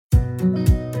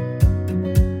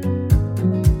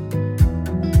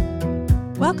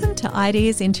Welcome to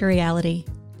Ideas into Reality,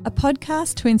 a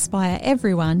podcast to inspire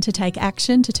everyone to take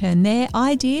action to turn their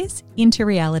ideas into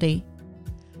reality.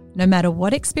 No matter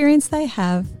what experience they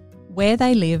have, where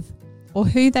they live, or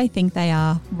who they think they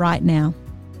are right now.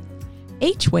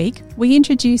 Each week, we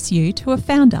introduce you to a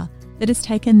founder that has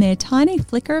taken their tiny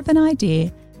flicker of an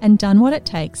idea and done what it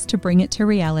takes to bring it to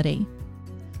reality.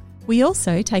 We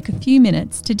also take a few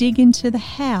minutes to dig into the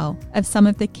how of some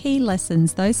of the key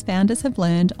lessons those founders have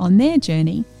learned on their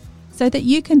journey so that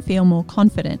you can feel more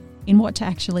confident in what to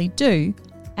actually do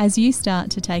as you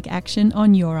start to take action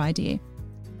on your idea.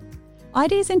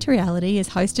 Ideas into Reality is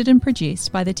hosted and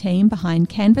produced by the team behind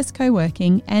Canvas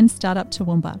Co-working and Startup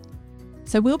Toowoomba.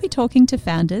 So we'll be talking to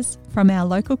founders from our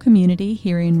local community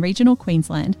here in regional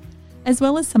Queensland, as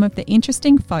well as some of the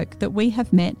interesting folk that we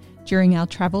have met during our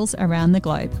travels around the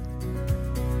globe.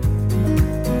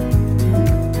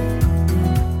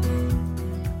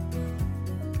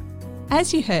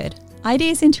 As you heard,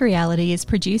 Ideas into Reality is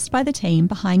produced by the team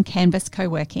behind Canvas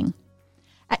Co-working.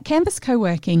 At Canvas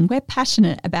Co-working, we're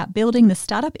passionate about building the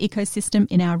startup ecosystem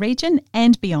in our region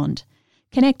and beyond,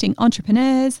 connecting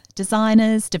entrepreneurs,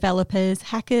 designers, developers,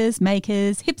 hackers,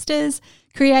 makers, hipsters,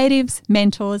 creatives,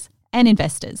 mentors, and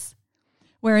investors.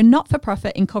 We're a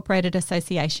not-for-profit incorporated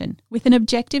association with an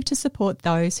objective to support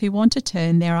those who want to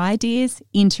turn their ideas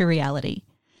into reality.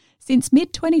 Since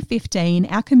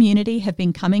mid-2015, our community have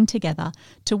been coming together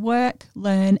to work,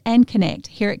 learn and connect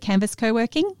here at Canvas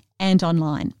Co-working and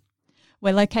online.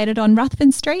 We're located on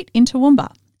Ruthven Street in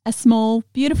Toowoomba, a small,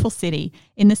 beautiful city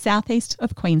in the southeast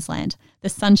of Queensland, the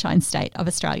Sunshine State of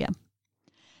Australia.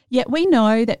 Yet we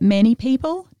know that many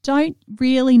people don't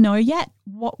really know yet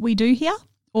what we do here,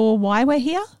 or why we're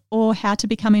here, or how to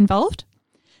become involved.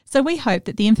 So we hope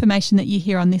that the information that you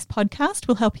hear on this podcast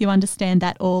will help you understand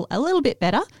that all a little bit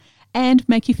better and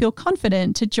make you feel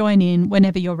confident to join in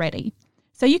whenever you're ready.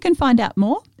 So you can find out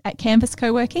more at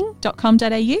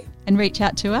canvascoworking.com.au and reach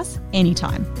out to us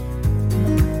anytime.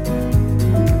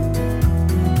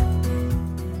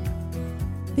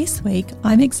 This week,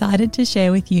 I'm excited to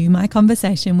share with you my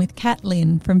conversation with Kat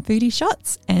Lynn from Foodie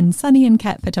Shots and Sunny and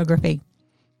Kat Photography.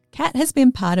 Kat has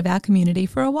been part of our community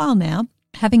for a while now,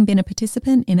 having been a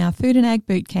participant in our Food and Ag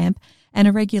Bootcamp and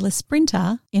a regular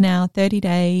sprinter in our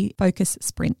 30-day focus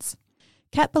sprints.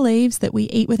 Kat believes that we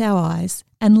eat with our eyes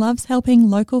and loves helping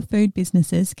local food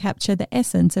businesses capture the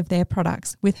essence of their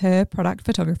products with her product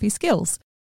photography skills.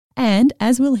 And,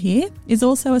 as we'll hear, is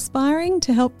also aspiring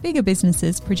to help bigger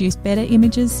businesses produce better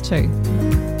images too.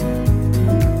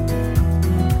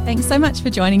 Thanks so much for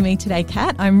joining me today,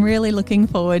 Kat. I'm really looking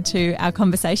forward to our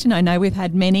conversation. I know we've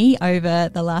had many over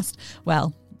the last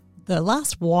while,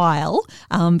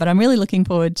 but I'm really looking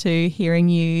forward to hearing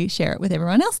you share it with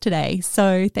everyone else today.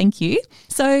 So thank you.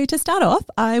 So to start off,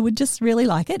 I would just really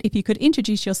like it if you could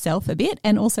introduce yourself a bit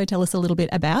and also tell us a little bit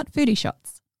about Foodie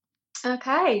Shots.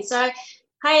 Okay, so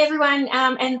hi everyone,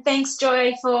 and thanks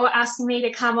Joy for asking me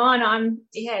to come on.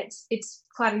 It's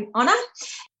quite an honour.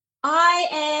 I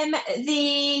am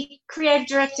the creative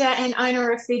director and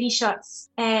owner of Foodie Shots,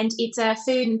 and it's a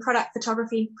food and product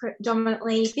photography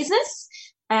predominantly business.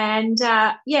 And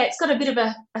it's got a bit of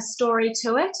a story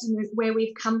to it and where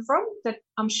we've come from, but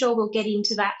I'm sure we'll get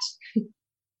into that.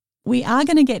 We are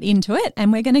going to get into it,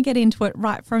 and we're going to get into it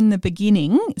right from the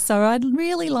beginning. So I'd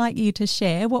really like you to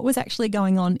share what was actually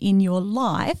going on in your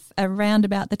life around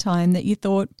about the time that you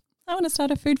thought, I want to start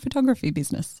a food photography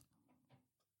business.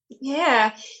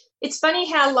 Yeah, it's funny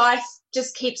how life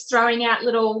just keeps throwing out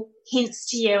little hints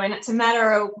to you, and it's a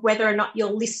matter of whether or not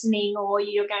you're listening or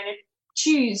you're going to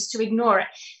choose to ignore it.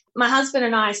 My husband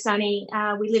and I, Sunny,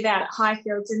 we live out at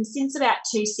Highfields, and since about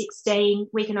 2016,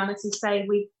 we can honestly say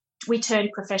we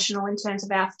turned professional in terms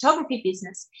of our photography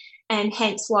business, and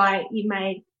hence why you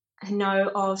may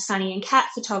know of Sunny and Kat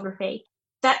Photography.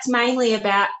 That's mainly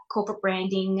about corporate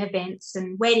branding, events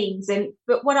and weddings.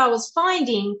 But what I was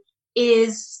finding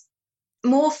is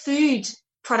more food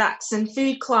products and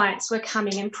food clients were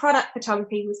coming, and product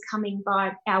photography was coming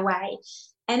by our way.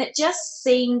 And it just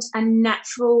seemed a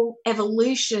natural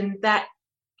evolution that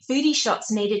Foodie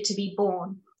Shots needed to be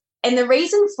born. And the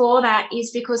reason for that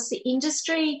is because the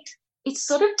industry, it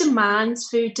sort of demands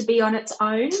food to be on its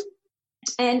own,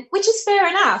 and which is fair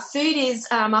enough. Food is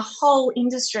a whole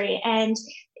industry, and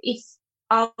if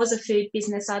I was a food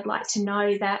business, I'd like to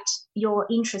know that your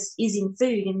interest is in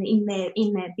food in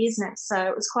their business. So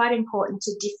it was quite important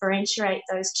to differentiate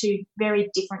those two very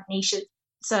different niches.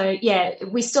 So, yeah,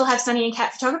 we still have Sunny and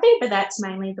Kat Photography, but that's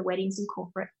mainly the weddings and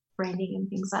corporate branding and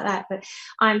things like that. But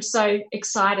I'm so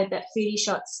excited that Foodie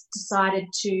Shots decided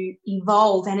to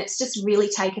evolve, and it's just really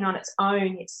taken on its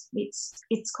own.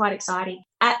 It's quite exciting.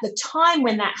 At the time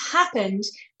when that happened,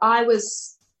 I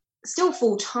was still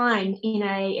full-time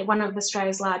in one of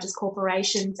Australia's largest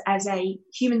corporations as a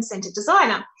human-centred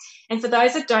designer. And for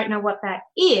those that don't know what that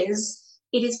is,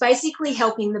 it is basically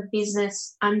helping the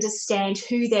business understand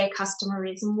who their customer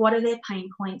is and what are their pain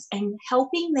points, and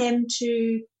helping them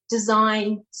to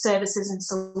design services and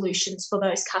solutions for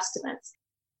those customers.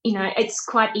 You know, it's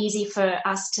quite easy for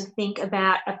us to think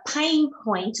about a pain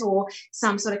point or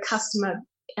some sort of customer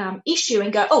issue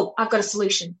and go, oh, I've got a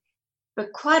solution.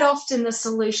 But quite often the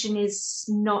solution is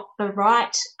not the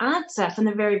right answer from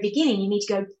the very beginning. You need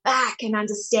to go back and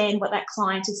understand what that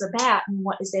client is about and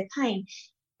what is their pain.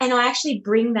 And I actually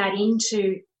bring that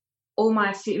into all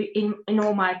my in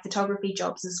all my photography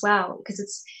jobs as well,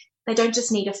 because they don't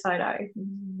just need a photo.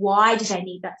 Why do they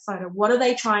need that photo? What are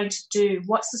they trying to do?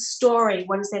 What's the story?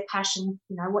 What is their passion?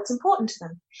 You know, what's important to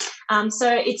them? So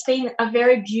it's been a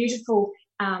very beautiful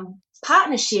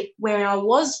partnership where I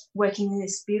was working in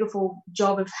this beautiful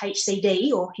job of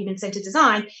HCD, or human-centered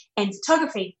design, and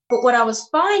photography. But what I was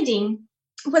finding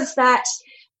was that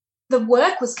the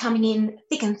work was coming in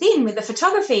thick and thin with the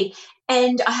photography,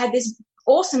 and I had this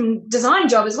awesome design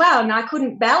job as well, and I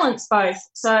couldn't balance both.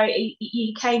 So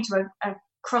you came to a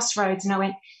crossroads,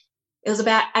 and it was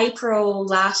about April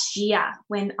last year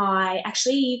when I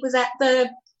actually was at the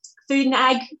Food and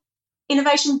Ag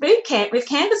Innovation Boot Camp with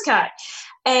Canvas Co.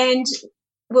 And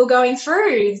we're going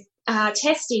through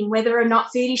testing whether or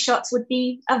not Foodie Shots would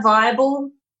be a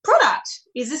viable product.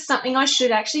 Is this something I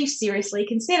should actually seriously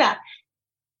consider?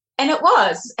 And it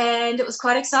was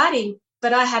quite exciting,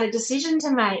 but I had a decision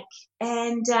to make.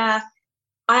 And I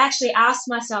actually asked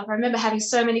myself, I remember having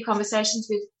so many conversations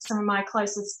with some of my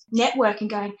closest network and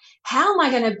going, how am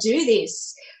I going to do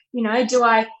this? You know, do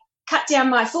I cut down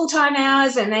my full-time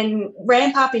hours and then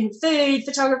ramp up in food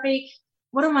photography?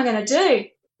 What am I going to do?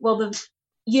 Well, the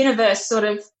universe sort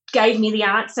of gave me the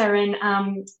answer, and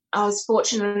I was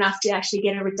fortunate enough to actually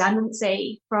get a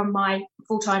redundancy from my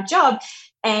full-time job,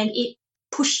 and it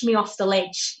pushed me off the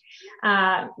ledge,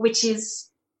 which is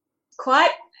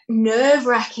quite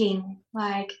nerve-wracking.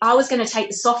 Like, I was going to take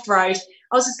the soft road.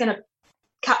 I was just going to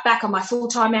cut back on my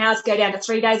full-time hours, go down to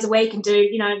 3 days a week and do,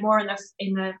 you know, more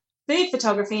in the food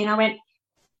photography. And I went,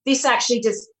 this actually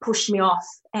just pushed me off.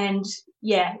 And,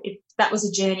 yeah, that was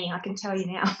a journey, I can tell you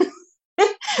now.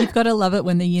 You've got to love it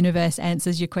when the universe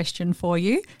answers your question for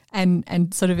you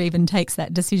and sort of even takes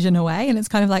that decision away, and it's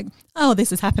kind of like, oh,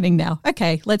 this is happening now.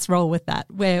 Okay, let's roll with that.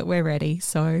 We're ready.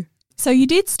 So you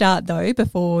did start, though,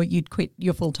 before you'd quit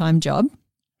your full-time job,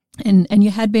 and you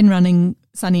had been running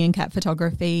Sunny and Kat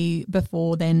Photography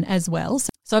before then as well.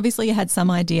 So obviously you had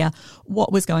some idea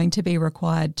what was going to be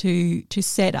required to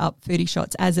set up Foodie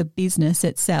Shots as a business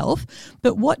itself.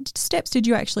 But what steps did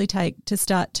you actually take to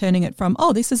start turning it from,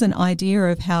 oh, this is an idea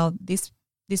of how this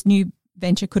new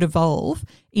venture could evolve,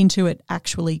 into it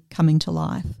actually coming to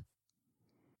life?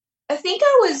 I think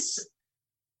I was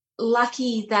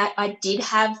lucky that I did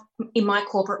have, in my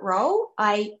corporate role,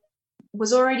 I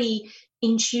was already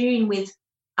in tune with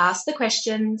ask the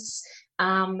questions,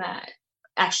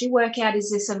 actually work out,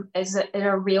 is it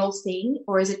a real thing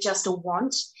or is it just a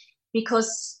want?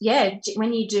 Because, yeah,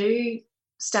 when you do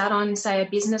start on, say, a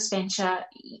business venture,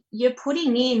 you're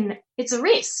putting in, it's a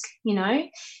risk, you know.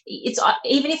 It's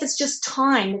even if it's just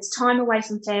time, it's time away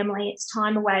from family, it's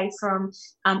time away from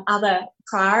other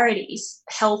priorities,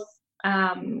 health,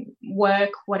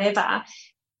 work, whatever.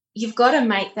 You've got to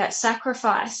make that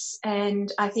sacrifice,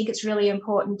 and I think it's really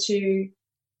important to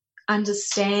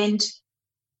understand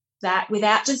that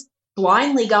without just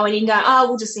blindly going in going, oh,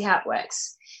 we'll just see how it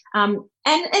works. And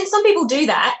some people do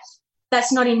that.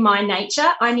 That's not in my nature.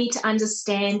 I need to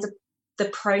understand the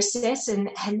process and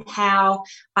how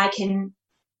I can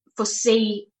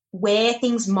foresee where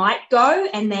things might go,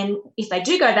 and then if they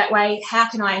do go that way, how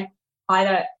can I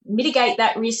either mitigate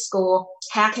that risk, or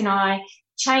how can I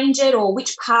change it, or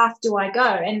which path do I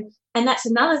go? And that's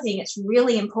another thing. It's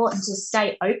really important to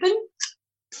stay open.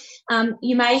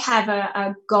 You may have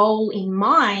a goal in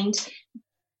mind,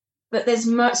 but there's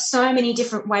so many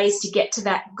different ways to get to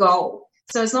that goal.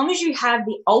 So as long as you have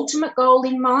the ultimate goal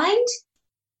in mind,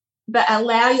 but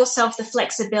allow yourself the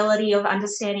flexibility of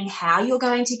understanding how you're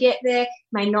going to get there,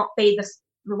 may not be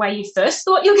the way you first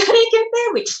thought you're going to get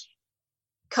there, which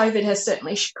COVID has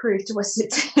certainly proved to us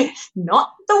it's not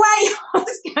the way I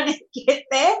was going to get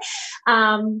there.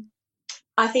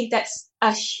 I think that's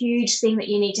a huge thing that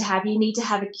you need to have. You need to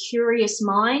have a curious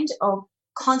mind of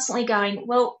constantly going,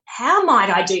 well, how might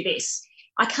I do this?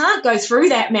 I can't go through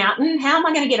that mountain. How am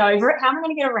I going to get over it? How am I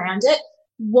going to get around it?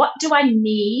 What do I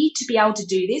need to be able to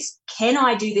do this? Can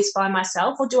I do this by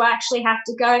myself, or do I actually have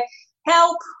to go,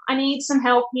 help, I need some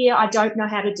help here, I don't know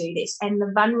how to do this? And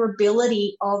the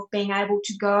vulnerability of being able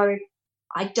to go,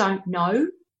 I don't know,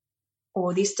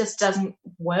 or this just doesn't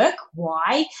work,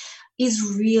 why,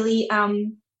 is really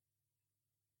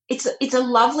it's a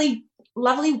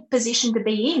lovely position to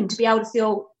be in, to be able to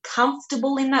feel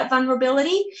comfortable in that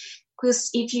vulnerability,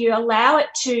 because if you allow it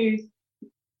to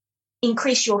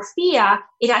increase your fear,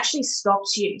 it actually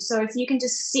stops you. So if you can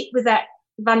just sit with that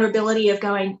vulnerability of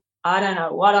going, I don't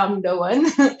know what I'm doing,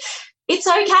 it's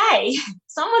okay.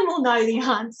 Someone will know the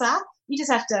answer. You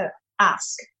just have to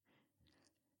ask.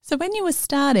 So when you were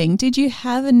starting, did you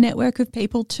have a network of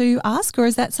people to ask, or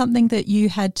is that something that you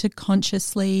had to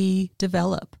consciously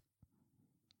develop?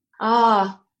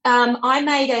 I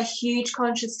made a huge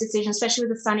conscious decision, especially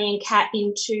with the Sunny and Kat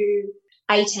in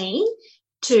 2018,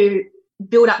 to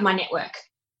build up my network.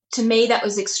 To me, that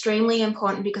was extremely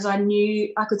important because I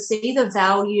knew I could see the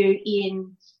value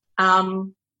in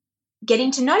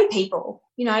getting to know people,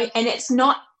 and it's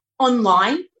not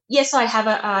online. Yes,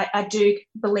 I do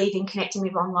believe in connecting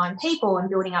with online people and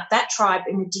building up that tribe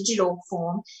in a digital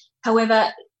form.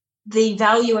 However, the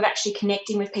value of actually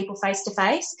connecting with people face to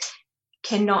face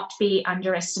cannot be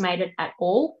underestimated at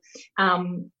all.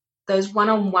 Those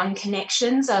one-on-one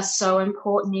connections are so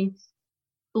important in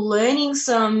learning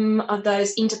some of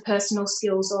those interpersonal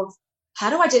skills of how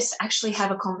do I just actually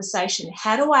have a conversation?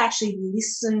 How do I actually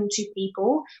listen to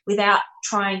people without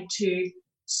trying to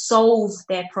solve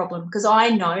their problem? Because I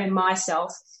know in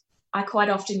myself, I quite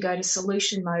often go to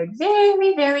solution mode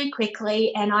very, very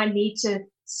quickly, and I need to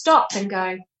stop and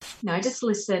go, no, just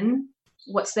listen.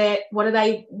 What do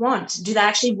they want? Do they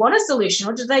actually want a solution,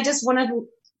 or do they just want to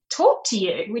talk to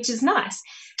you, which is nice?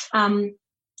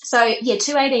 So,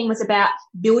 2018 was about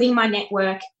building my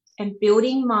network and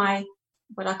building my,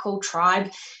 what I call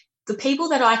tribe, the people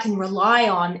that I can rely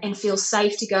on and feel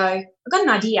safe to go, I've got an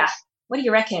idea. What do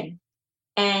you reckon?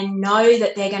 And know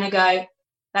that they're going to go,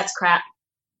 that's crap.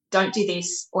 Don't do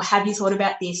this. Or have you thought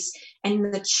about this?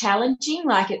 And the challenging,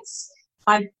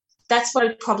 that's what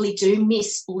I probably do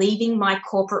miss leaving my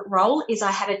corporate role, is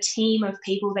I had a team of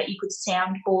people that you could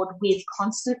soundboard with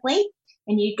constantly,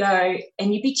 and you go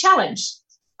and you'd be challenged.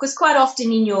 Because quite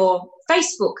often in your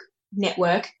Facebook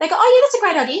network, they go, oh, yeah, that's a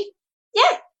great idea.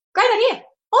 Yeah, great idea.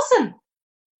 Awesome.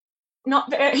 Not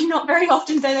very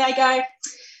often do they go,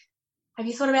 have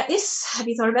you thought about this? Have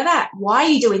you thought about that? Why are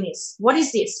you doing this? What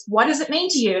is this? What does it mean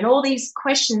to you? And all these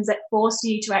questions that force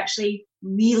you to actually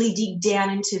really dig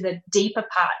down into the deeper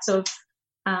parts of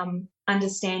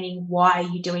understanding why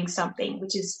you're doing something,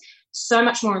 which is so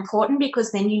much more important,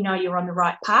 because then you know you're on the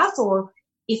right path, or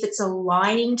if it's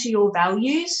aligning to your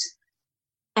values.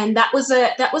 And that was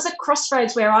a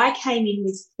crossroads where I came in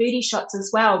with Foodie Shots as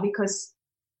well, because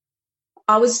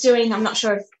I was doing, I'm not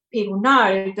sure if people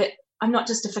know, but I'm not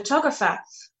just a photographer.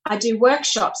 I do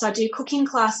workshops. I do cooking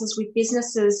classes with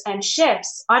businesses and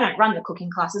chefs. I don't run the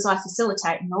cooking classes. I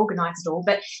facilitate and organise it all.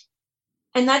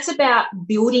 And that's about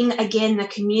building, again, the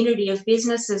community of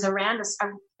businesses around us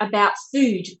about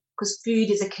food, because food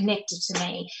is a connector to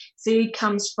me. Food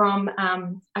comes from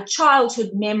a childhood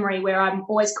memory where I'm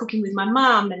always cooking with my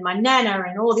mum and my nana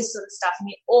and all this sort of stuff, and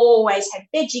we always had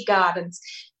veggie gardens.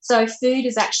 So food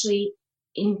is actually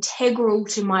integral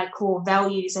to my core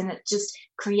values, and it just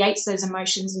creates those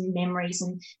emotions and memories,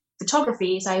 and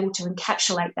photography is able to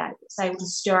encapsulate that. It's able to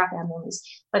stir up our memories.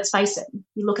 Let's face it,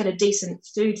 you look at a decent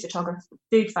food photo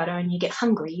and you get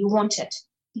hungry, you want it.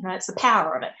 It's the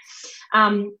power of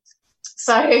it.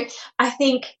 So I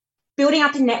think building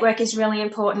up a network is really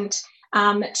important.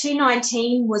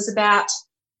 2019 was about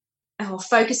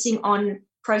focusing on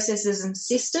processes and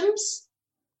systems,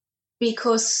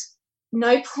 because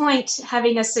no point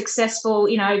having a successful,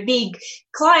 big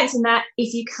clients and that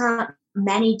if you can't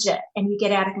manage it and you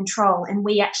get out of control. And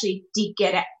we actually did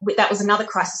that was another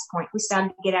crisis point. We started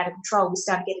to get out of control. We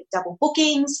started getting double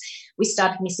bookings. We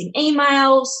started missing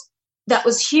emails. That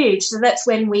was huge. So that's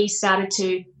when we started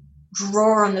to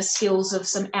draw on the skills of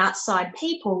some outside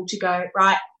people to go,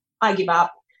 right, I give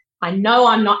up. I know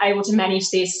I'm not able to manage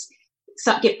this.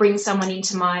 Bring someone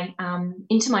into my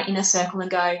inner circle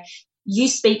and go, you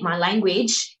speak my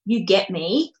language, you get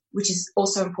me, which is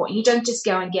also important. You don't just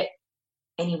go and get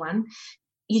anyone.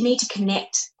 You need to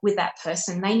connect with that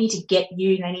person. They need to get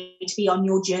you. They need to be on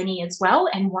your journey as well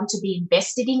and want to be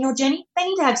invested in your journey. They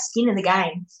need to have skin in the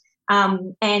game.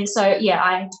 And so,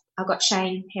 I got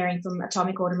Shane Herring from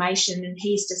Atomic Automation, and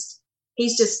he's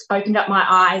just opened up my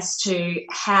eyes to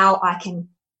how I can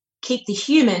keep the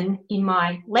human in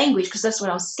my language, because that's what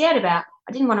I was scared about.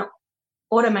 I didn't want to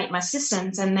automate my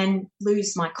systems and then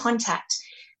lose my contact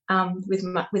with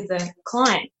the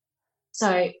client.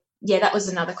 So, yeah, that was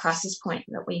another crisis point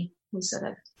that we sort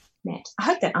of met. I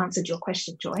hope that answered your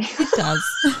question, Joy. It does.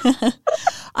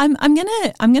 I'm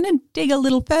gonna dig a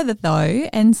little further though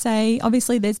and say,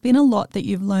 obviously there's been a lot that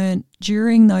you've learned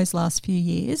during those last few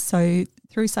years. So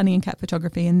through Sunny and Kat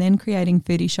photography and then creating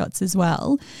Foodie Shots as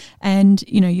well. And,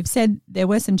 you know, you've said there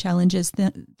were some challenges,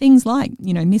 things like,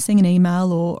 you know, missing an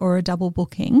email or a double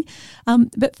booking.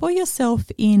 But for yourself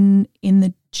in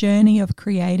the journey of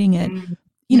creating it,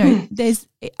 you know,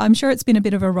 I'm sure it's been a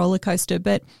bit of a roller coaster,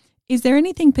 but is there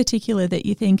anything particular that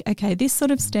you think, okay, this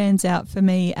sort of stands out for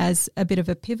me as a bit of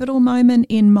a pivotal moment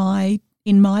in my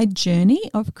journey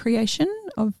of creation,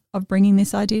 of bringing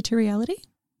this idea to reality?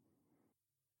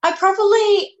 I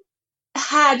probably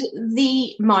had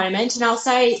the moment, and I'll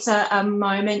say it's a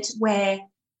moment where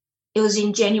it was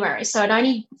in January. So I'd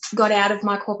only got out of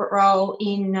my corporate role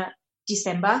in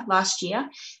December last year,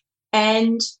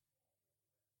 and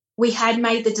we had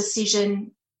made the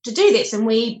decision to do this. And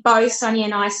we both, Sunny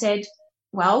and I, said,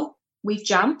 well, we've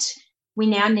jumped. We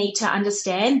now need to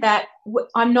understand that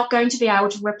I'm not going to be able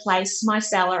to replace my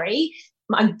salary,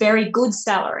 my very good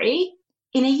salary,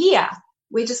 in a year.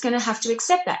 We're just going to have to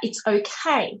accept that. It's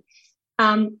okay.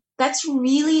 That's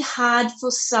really hard for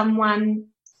someone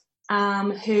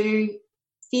who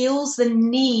feels the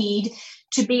need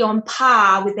to be on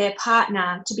par with their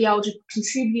partner, to be able to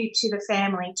contribute to the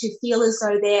family, to feel as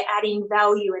though they're adding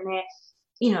value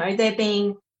and they're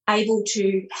being able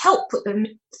to help put the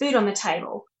food on the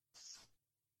table.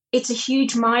 It's a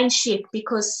huge mind shift,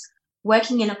 because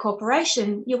working in a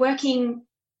corporation, you're working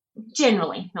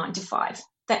generally 9 to 5.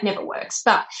 That never works.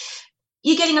 But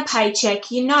you're getting a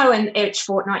paycheck, and each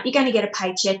fortnight you're going to get a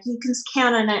paycheck. You can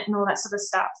count on it and all that sort of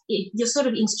stuff. You're sort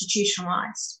of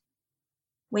institutionalized.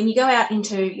 When you go out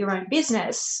into your own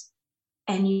business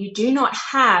and you do not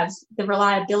have the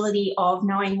reliability of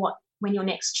knowing when your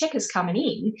next check is coming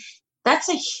in, that's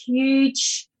a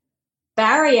huge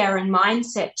barrier and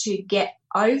mindset to get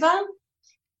over.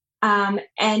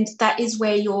 And that is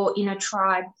where your inner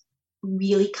tribe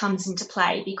really comes into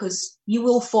play, because you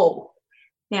will fall.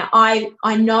 Now, I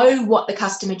know what the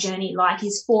customer journey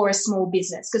is for a small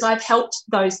business, because I've helped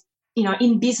those,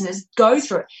 in business go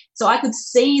through it. So I could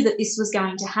see that this was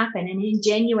going to happen. And in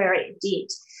January it did.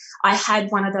 I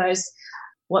had one of those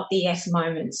what the F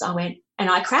moments. I went and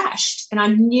I crashed, and I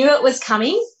knew it was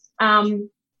coming.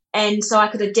 And so I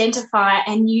could identify,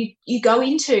 and you go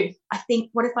into, I think,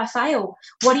 what if I fail?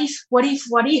 What if?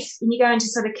 And you go into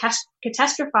sort of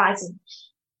catastrophizing.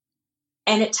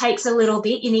 And it takes a little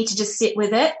bit. You need to just sit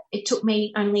with it. It took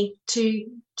me only 3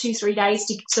 days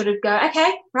to sort of go,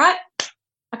 okay, right,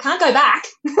 I can't go back.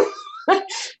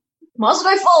 Might as well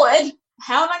go forward.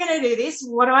 How am I going to do this?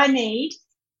 What do I need?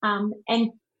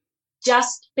 And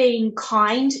just being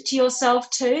kind to yourself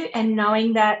too, and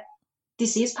knowing that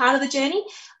this is part of the journey.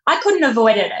 I couldn't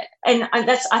avoid it. And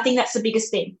I think that's the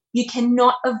biggest thing. You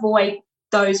cannot avoid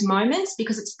those moments,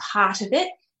 because it's part of it.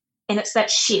 And it's that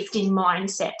shift in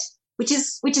mindset, which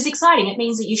is exciting. It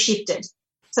means that you shifted.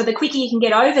 So the quicker you can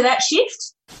get over that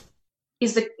shift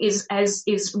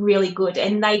is really good.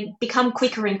 And they become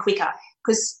quicker and quicker,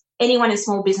 because anyone in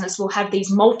small business will have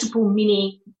these multiple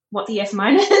mini what the F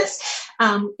moments.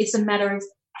 It's a matter of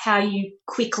how you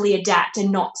quickly adapt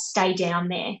and not stay down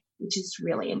there, which is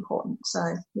really important. So,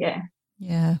 yeah.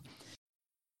 Yeah.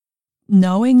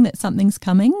 Knowing that something's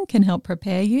coming can help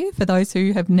prepare you. For those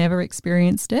who have never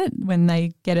experienced it, when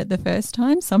they get it the first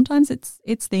time, sometimes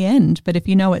it's the end. But if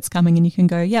you know it's coming and you can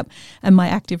go, yep, and my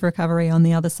active recovery on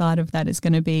the other side of that is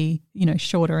going to be,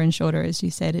 shorter and shorter, as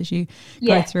you said, as you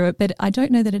go through it. But I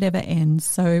don't know that it ever ends.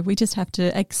 So we just have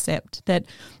to accept that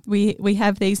we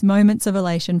have these moments of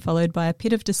elation followed by a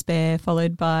pit of despair,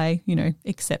 followed by,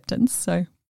 acceptance. So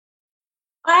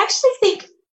I actually think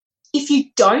if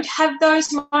you don't have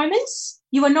those moments,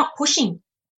 you are not pushing.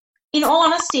 In all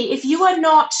honesty, if you are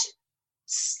not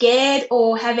scared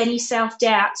or have any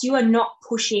self-doubts, you are not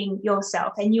pushing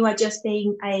yourself, and you are just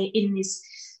being in this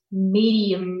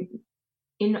medium,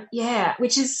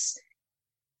 which is,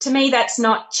 to me, that's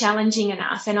not challenging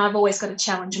enough. And I've always got to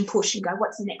challenge and push and go,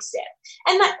 what's the next step?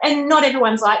 And not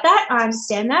everyone's like that. I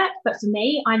understand that. But for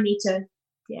me, I need to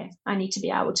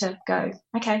be able to go,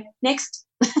 okay, next.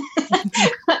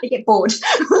 I get bored.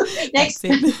 Next.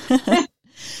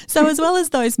 So as well as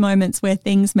those moments where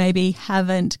things maybe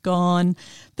haven't gone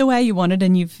the way you wanted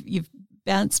and you've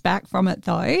bounced back from it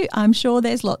though, I'm sure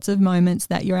there's lots of moments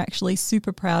that you're actually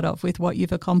super proud of with what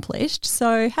you've accomplished.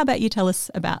 So how about you tell us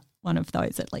about one of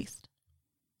those at least?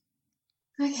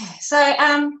 Okay.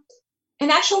 So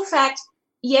in actual fact,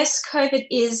 yes, COVID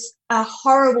is a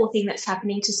horrible thing that's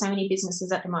happening to so many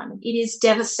businesses at the moment. It is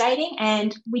devastating,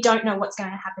 and we don't know what's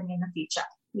going to happen in the future.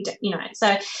 We don't,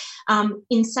 So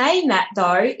in saying that,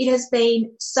 though, it has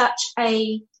been such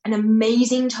an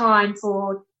amazing time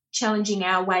for challenging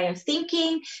our way of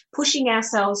thinking, pushing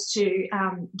ourselves to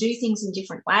do things in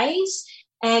different ways.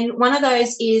 And one of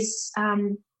those is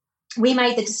we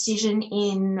made the decision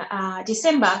in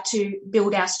December to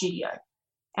build our studio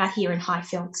out here in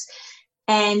Highfields.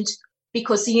 And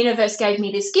because the universe gave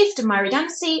me this gift of my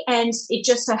redundancy, and it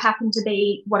just so happened to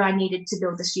be what I needed to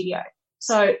build the studio.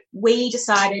 So we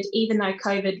decided, even though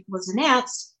COVID was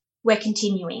announced, we're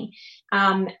continuing.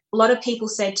 A lot of people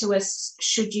said to us,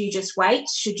 should you just wait?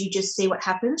 Should you just see what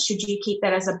happens? Should you keep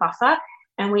that as a buffer?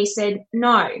 And we said,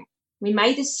 no, we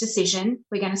made this decision.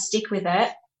 We're going to stick with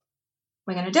it.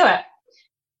 We're going to do it.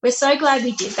 We're so glad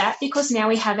we did that, because now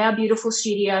we have our beautiful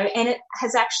studio, and it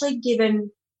has actually given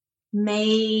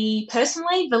me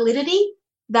personally validity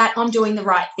that I'm doing the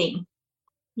right thing.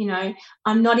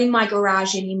 I'm not in my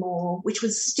garage anymore, which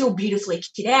was still beautifully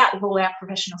kitted out with all our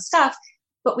professional stuff,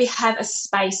 but we have a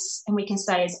space and we can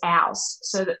say it's ours.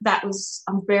 So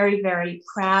I'm very, very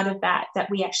proud of that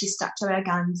we actually stuck to our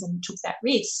guns and took that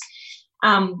risk.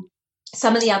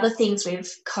 Some of the other things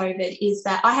with COVID is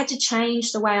that I had to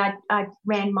change the way I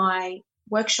ran my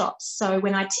workshops. So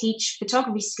when I teach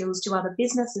photography skills to other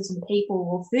businesses and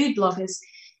people or food bloggers,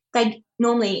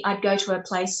 I'd go to a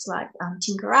place like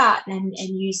Tinker Art and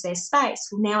use their space.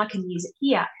 Well, now I can use it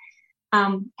here.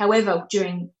 However,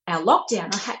 during our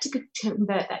lockdown, I had to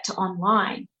convert that to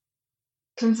online.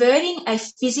 Converting a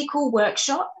physical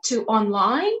workshop to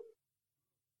online,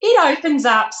 it opens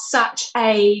up such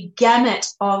a gamut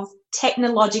of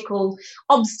technological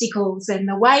obstacles, and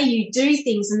the way you do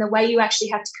things, and the way you actually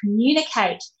have to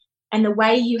communicate, and the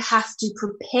way you have to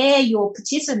prepare your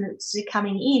participants who are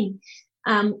coming in,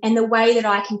 and the way that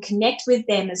I can connect with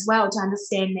them as well to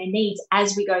understand their needs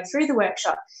as we go through the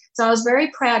workshop. So I was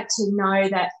very proud to know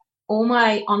that all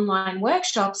my online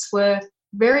workshops were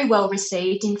very well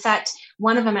received. In fact,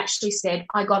 one of them actually said,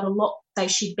 I got a lot,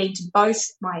 she'd been to both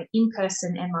my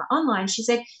in-person and my online. She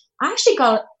said, I actually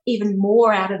got even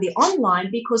more out of the online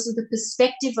because of the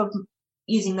perspective of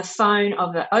using the phone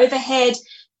of the overhead,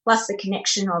 plus the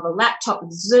connection of a laptop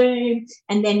with Zoom,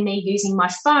 and then me using my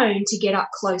phone to get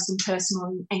up close and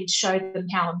personal and show them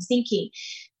how I'm thinking.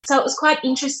 So it was quite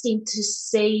interesting to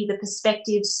see the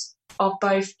perspectives of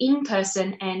both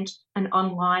in-person and an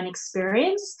online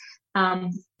experience.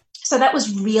 So that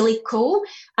was really cool.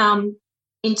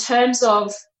 In terms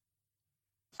of,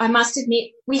 I must admit,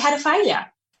 we had a failure.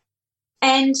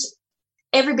 And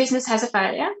every business has a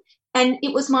failure. And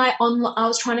it was I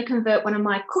was trying to convert one of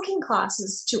my cooking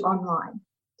classes to online.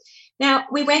 Now,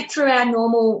 we went through our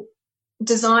normal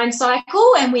design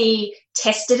cycle and we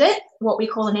tested it, what we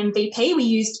call an MVP. We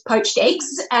used poached eggs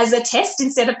as a test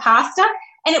instead of pasta,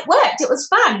 and it worked. It was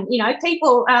fun.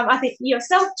 People, I think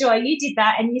yourself, Joy, you did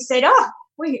that, and you said,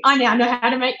 I now know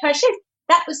how to make poached eggs.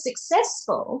 That was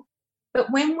successful. But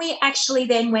when we actually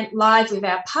then went live with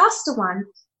our pasta one,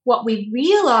 what we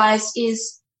realised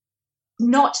is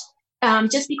not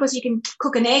just because you can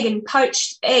cook an egg and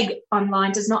poached egg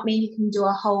online does not mean you can do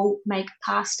a whole make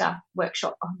pasta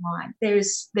workshop online.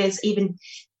 There's even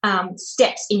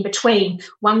steps in between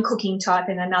one cooking type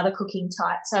and another cooking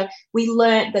type. So we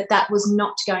learned that was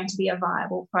not going to be a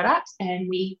viable product, and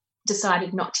we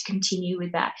decided not to continue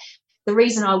with that. The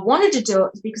reason I wanted to do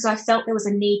it was because I felt there was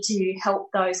a need to help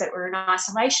those that were in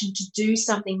isolation to do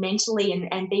something mentally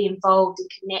and be involved and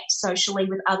connect socially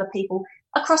with other people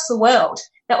across the world.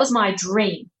 That was my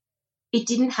dream. It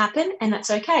didn't happen, and that's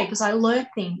okay because I learned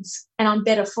things and I'm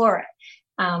better for it.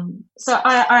 So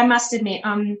I must admit,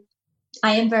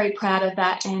 I am very proud of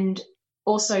that, and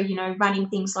also, running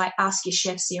things like Ask Your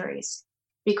Chef series,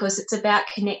 because it's about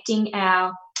connecting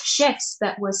our chefs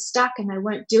that were stuck and they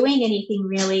weren't doing anything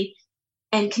really,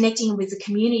 and connecting with the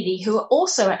community who are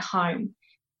also at home.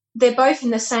 They're both in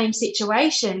the same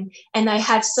situation and they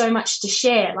have so much to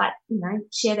share,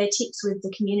 share their tips with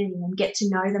the community and get to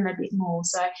know them a bit more.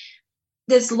 So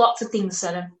there's lots of things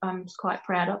that I'm quite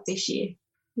proud of this year.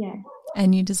 Yeah.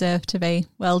 And you deserve to be.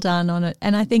 Well done on it.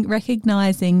 And I think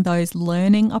recognising those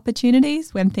learning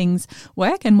opportunities when things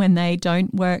work and when they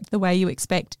don't work the way you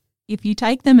expect, if you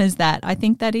take them as that, I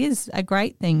think that is a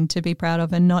great thing to be proud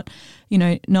of, and not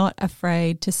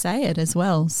afraid to say it as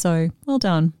well. So well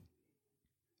done.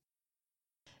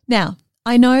 Now,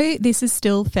 I know this is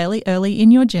still fairly early in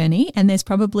your journey and there's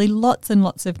probably lots and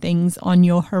lots of things on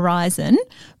your horizon,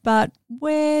 but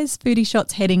where's Foodie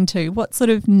Shots heading to? What's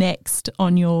sort of next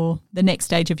on the next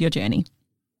stage of your journey?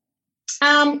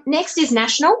 Next is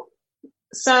national.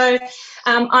 So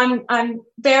I'm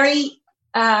very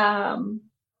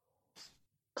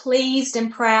pleased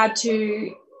and proud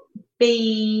to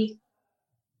be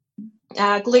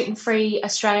gluten-free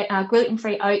oats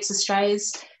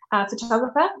Australia's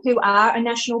photographer, who are a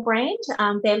national brand.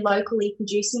 They're locally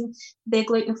producing their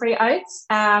gluten-free oats,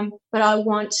 but I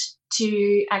want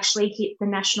to actually hit the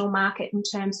national market in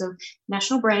terms of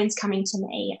national brands coming to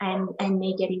me and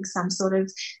me getting some sort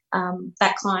of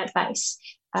that client base.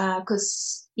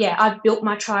 Because, I've built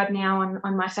my tribe now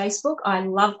on my Facebook. I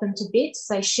love them to bits.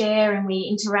 They share and we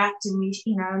interact and we,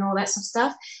 and all that sort of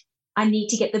stuff. I need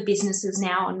to get the businesses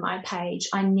now on my page.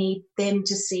 I need them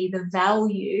to see the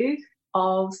value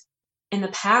of and the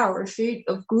power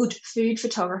of good food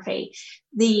photography.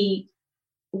 The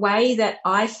way that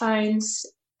iPhones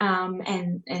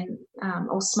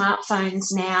or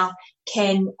smartphones now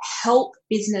can help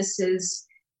businesses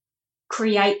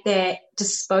create their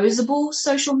disposable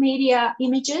social media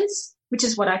images, which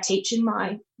is what I teach in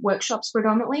my workshops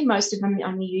predominantly. Most of them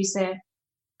only use their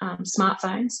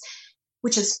smartphones,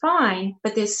 which is fine,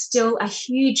 but there's still a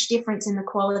huge difference in the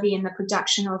quality and the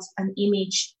production of an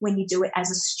image when you do it as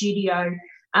a studio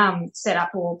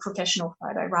setup or professional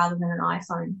photo rather than an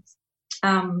iPhone.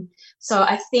 So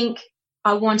I think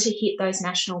I want to hit those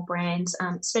national brands,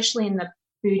 especially in the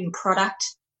food and product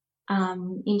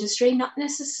industry. Not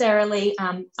necessarily,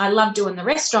 I love doing the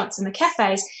restaurants and the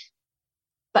cafes,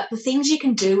 but the things you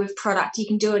can do with product, you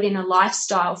can do it in a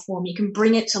lifestyle form. You can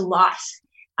bring it to life,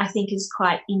 I think is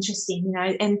quite interesting,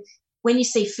 and when you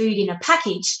see food in a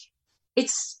package,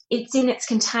 it's in its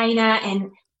container and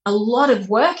a lot of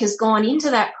work has gone into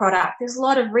that product. There's a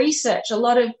lot of research, a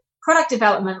lot of product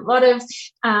development, a lot of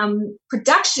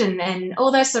production and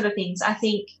all those sort of things. I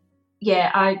think,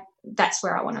 that's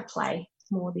where I want to play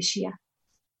more this year.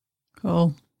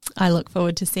 Cool. I look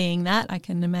forward to seeing that. I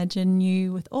can imagine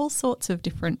you with all sorts of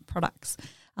different products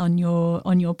on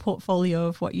your portfolio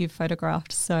of what you've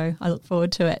photographed. So I look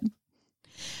forward to it.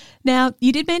 Now,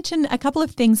 you did mention a couple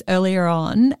of things earlier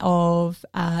on of,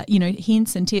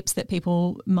 hints and tips that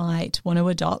people might want to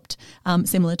adopt,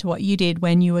 similar to what you did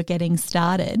when you were getting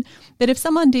started. But if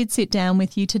someone did sit down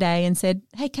with you today and said,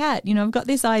 hey, Kat, I've got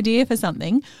this idea for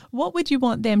something, what would you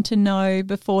want them to know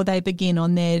before they begin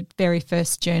on their very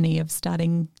first journey of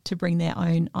starting to bring their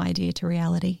own idea to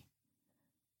reality?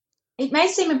 It may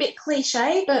seem a bit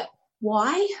cliche, but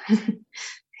why?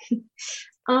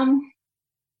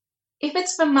 If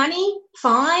it's for money,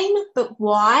 fine, but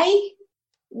why?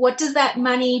 What does that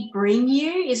money bring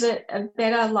you? Is it a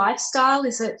better lifestyle?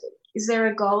 Is there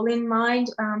a goal in mind?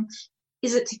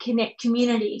 Is it to connect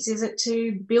communities? Is it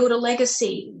to build a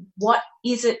legacy? What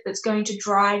is it that's going to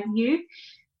drive you?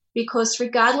 Because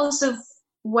regardless of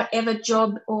whatever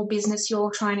job or business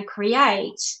you're trying to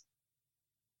create,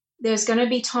 there's going to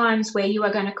be times where you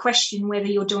are going to question whether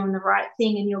you're doing the right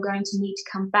thing, and you're going to need to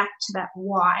come back to that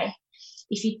why.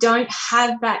 If you don't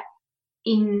have that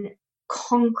in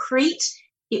concrete,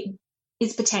 it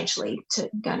is potentially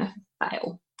going to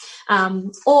fail.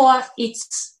 Or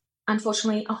it's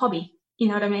unfortunately a hobby, you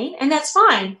know what I mean? And that's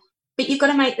fine. But you've got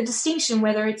to make the distinction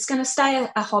whether it's going to stay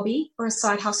a hobby or a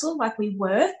side hustle like we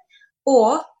were,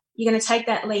 or you're going to take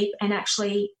that leap and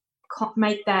actually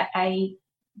make that a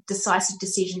decisive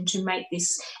decision to make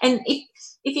this. And if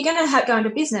you're going to go into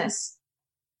business,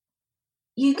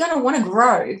 you're going to want to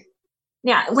grow.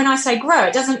 Now, when I say grow,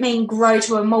 it doesn't mean grow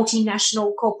to a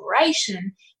multinational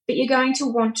corporation, but you're going to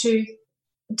want to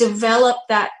develop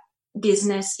that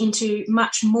business into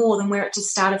much more than where it just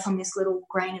started from this little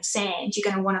grain of sand.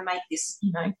 You're going to want to make this,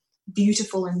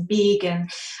 beautiful and big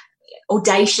and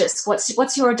audacious.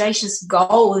 What's your audacious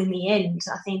goal in the end?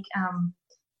 I think,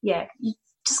 you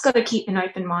just got to keep an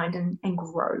open mind and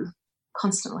grow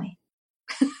constantly.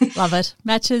 Love it.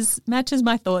 Matches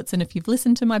my thoughts. And if you've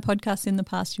listened to my podcast in the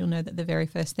past, you'll know that the very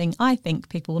first thing I think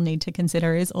people need to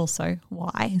consider is also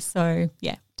why. So,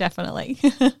 yeah, definitely.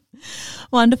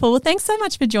 Wonderful. Well, thanks so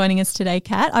much for joining us today,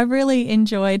 Kat. I really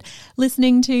enjoyed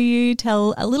listening to you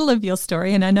tell a little of your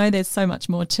story, and I know there's so much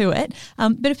more to it.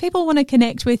 But if people want to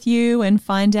connect with you and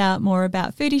find out more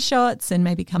about Foodie Shots and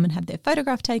maybe come and have their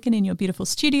photograph taken in your beautiful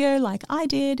studio like I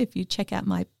did, if you check out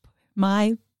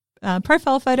my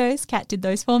profile photos, Kat did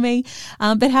those for me.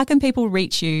 But how can people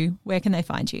reach you? Where can they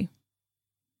find you?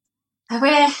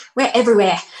 We're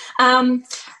everywhere.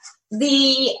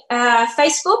 The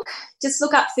Facebook, just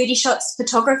look up Foodie Shots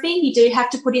Photography. You do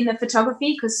have to put in the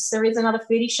photography because there is another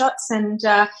Foodie Shots, and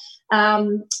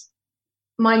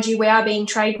mind you, we are being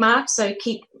trademarked, so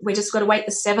we just got to wait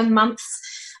the 7 months.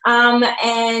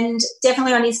 And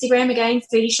definitely on Instagram again,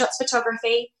 Foodie Shots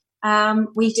Photography.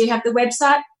 We do have the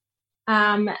website.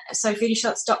 so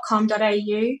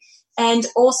foodieshots.com.au. And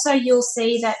also you'll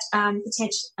see that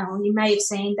you may have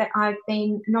seen that I've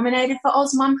been nominated for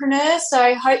Osmompreneur.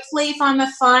 So hopefully if I'm a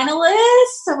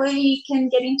finalist, we can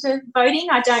get into voting.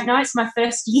 I don't know. It's my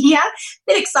first year.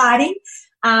 Bit exciting.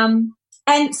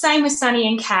 And same with Sunny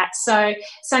and Kat. So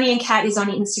Sunny and Kat is on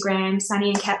Instagram. Sunny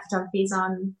and Kat Photography is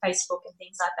on Facebook and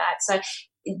things like that. So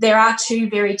there are two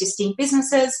very distinct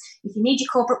businesses. If you need your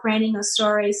corporate branding or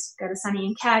stories, go to Sunny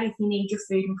and Kat. If you need your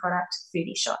food and product,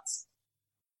 Foodie Shots.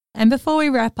 And before we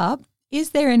wrap up, is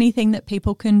there anything that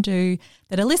people can do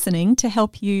that are listening to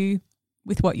help you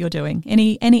with what you're doing?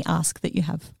 Any ask that you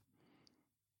have?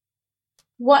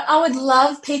 What I would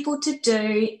love people to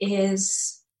do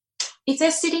is, if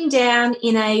they're sitting down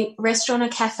in a restaurant or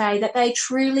cafe that they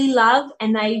truly love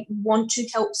and they want to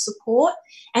help support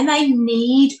and they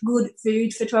need good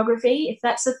food photography, if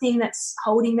that's the thing that's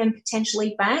holding them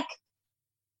potentially back,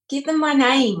 give them my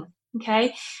name.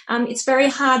 Okay, it's very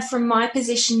hard from my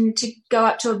position to go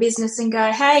up to a business and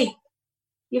go, hey,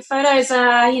 your photos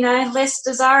are, less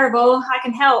desirable. I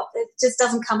can help. It just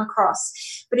doesn't come across.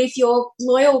 But if your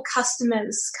loyal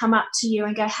customers come up to you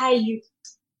and go, hey,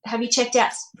 have you checked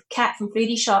out Kat from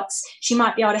Foodie Shots? She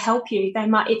might be able to help you.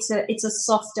 It's a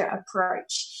softer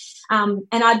approach. And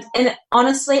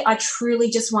honestly, I truly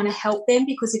just want to help them,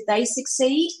 because if they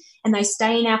succeed and they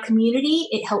stay in our community,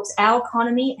 it helps our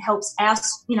economy, it helps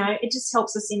us, it just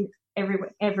helps us in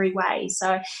every way.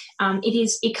 So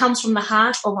it comes from the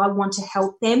heart of I want to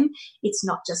help them. It's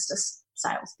not just a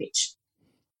sales pitch.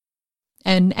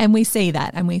 And we see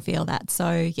that and we feel that.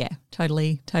 So yeah,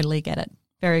 totally get it.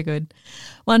 Very good.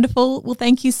 Wonderful. Well,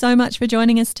 thank you so much for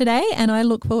joining us today, and I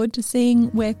look forward to seeing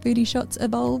where Foodie Shots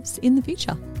evolves in the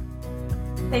future.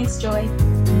 Thanks, Joy.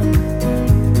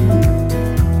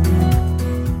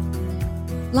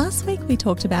 Last week we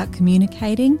talked about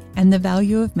communicating and the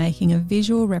value of making a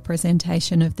visual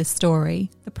representation of the story,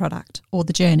 the product, or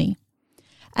the journey.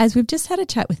 As we've just had a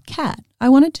chat with Kat, I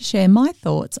wanted to share my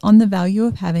thoughts on the value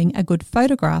of having a good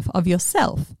photograph of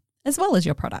yourself as well as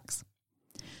your products.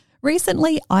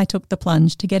 Recently, I took the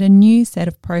plunge to get a new set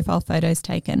of profile photos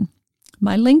taken.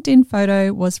 My LinkedIn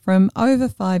photo was from over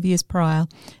 5 years prior,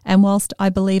 and whilst I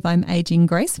believe I'm aging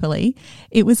gracefully,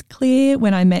 it was clear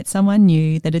when I met someone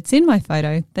new that it's in my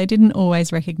photo, they didn't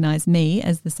always recognise me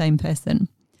as the same person.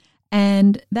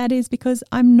 And that is because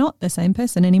I'm not the same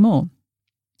person anymore.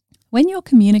 When you're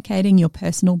communicating your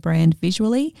personal brand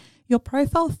visually, your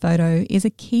profile photo is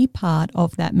a key part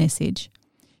of that message.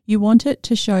 You want it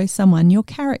to show someone your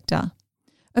character.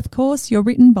 Of course, your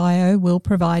written bio will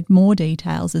provide more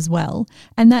details as well,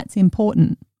 and that's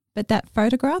important. But that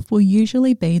photograph will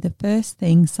usually be the first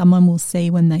thing someone will see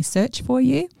when they search for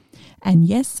you. And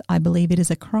yes, I believe it is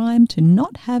a crime to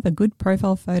not have a good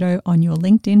profile photo on your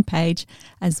LinkedIn page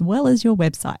as well as your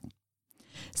website.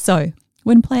 So,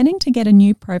 when planning to get a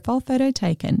new profile photo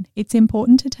taken, it's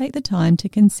important to take the time to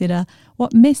consider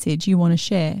what message you want to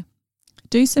share.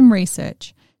 Do some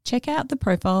research. Check out the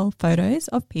profile photos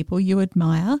of people you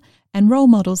admire and role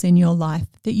models in your life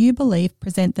that you believe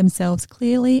present themselves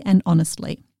clearly and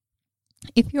honestly.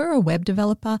 If you're a web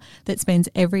developer that spends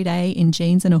every day in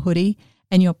jeans and a hoodie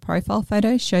and your profile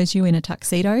photo shows you in a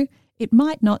tuxedo, it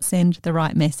might not send the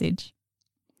right message.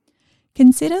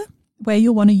 Consider where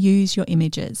you'll want to use your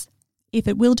images. If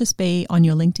it will just be on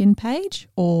your LinkedIn page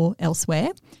or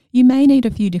elsewhere, you may need a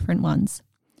few different ones.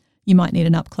 You might need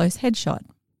an up-close headshot,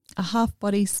 a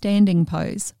half-body standing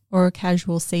pose, or a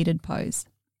casual seated pose.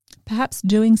 Perhaps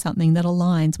doing something that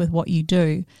aligns with what you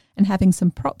do and having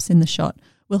some props in the shot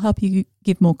will help you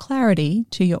give more clarity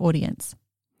to your audience.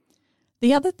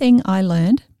 The other thing I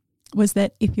learned was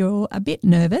that if you're a bit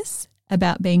nervous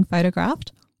about being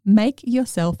photographed, make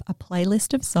yourself a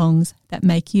playlist of songs that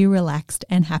make you relaxed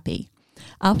and happy.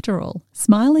 After all,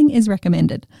 smiling is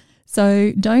recommended.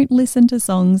 So don't listen to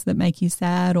songs that make you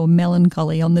sad or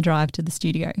melancholy on the drive to the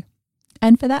studio.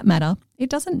 And for that matter, it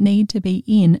doesn't need to be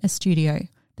in a studio.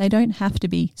 They don't have to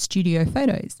be studio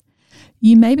photos.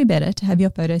 You may be better to have your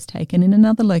photos taken in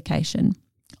another location,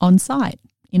 on site,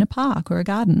 in a park or a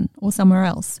garden or somewhere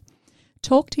else.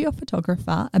 Talk to your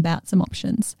photographer about some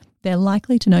options. They're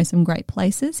likely to know some great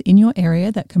places in your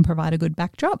area that can provide a good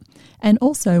backdrop, and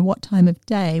also what time of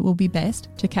day will be best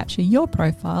to capture your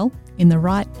profile in the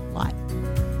right light.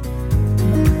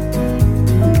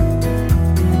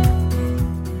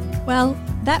 Well,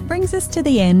 that brings us to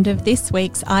the end of this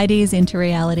week's Ideas into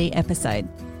Reality episode,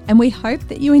 and we hope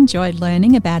that you enjoyed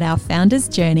learning about our founder's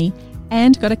journey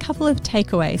and got a couple of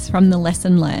takeaways from the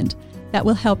lesson learned that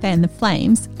will help fan the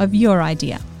flames of your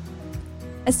idea.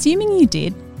 Assuming you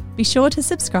did, be sure to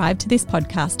subscribe to this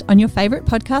podcast on your favourite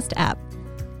podcast app.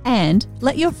 And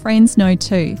let your friends know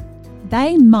too.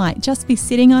 They might just be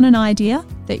sitting on an idea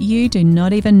that you do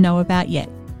not even know about yet.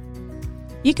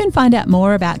 You can find out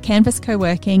more about Canvas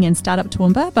Co-working and Startup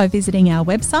Toowoomba by visiting our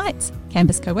websites,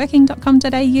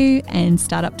 canvascoworking.com.au and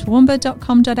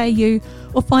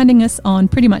startuptoowoomba.com.au, or finding us on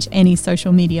pretty much any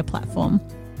social media platform.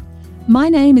 My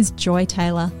name is Joy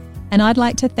Taylor, and I'd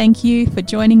like to thank you for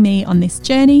joining me on this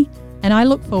journey, and I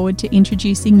look forward to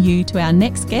introducing you to our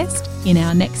next guest in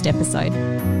our next episode.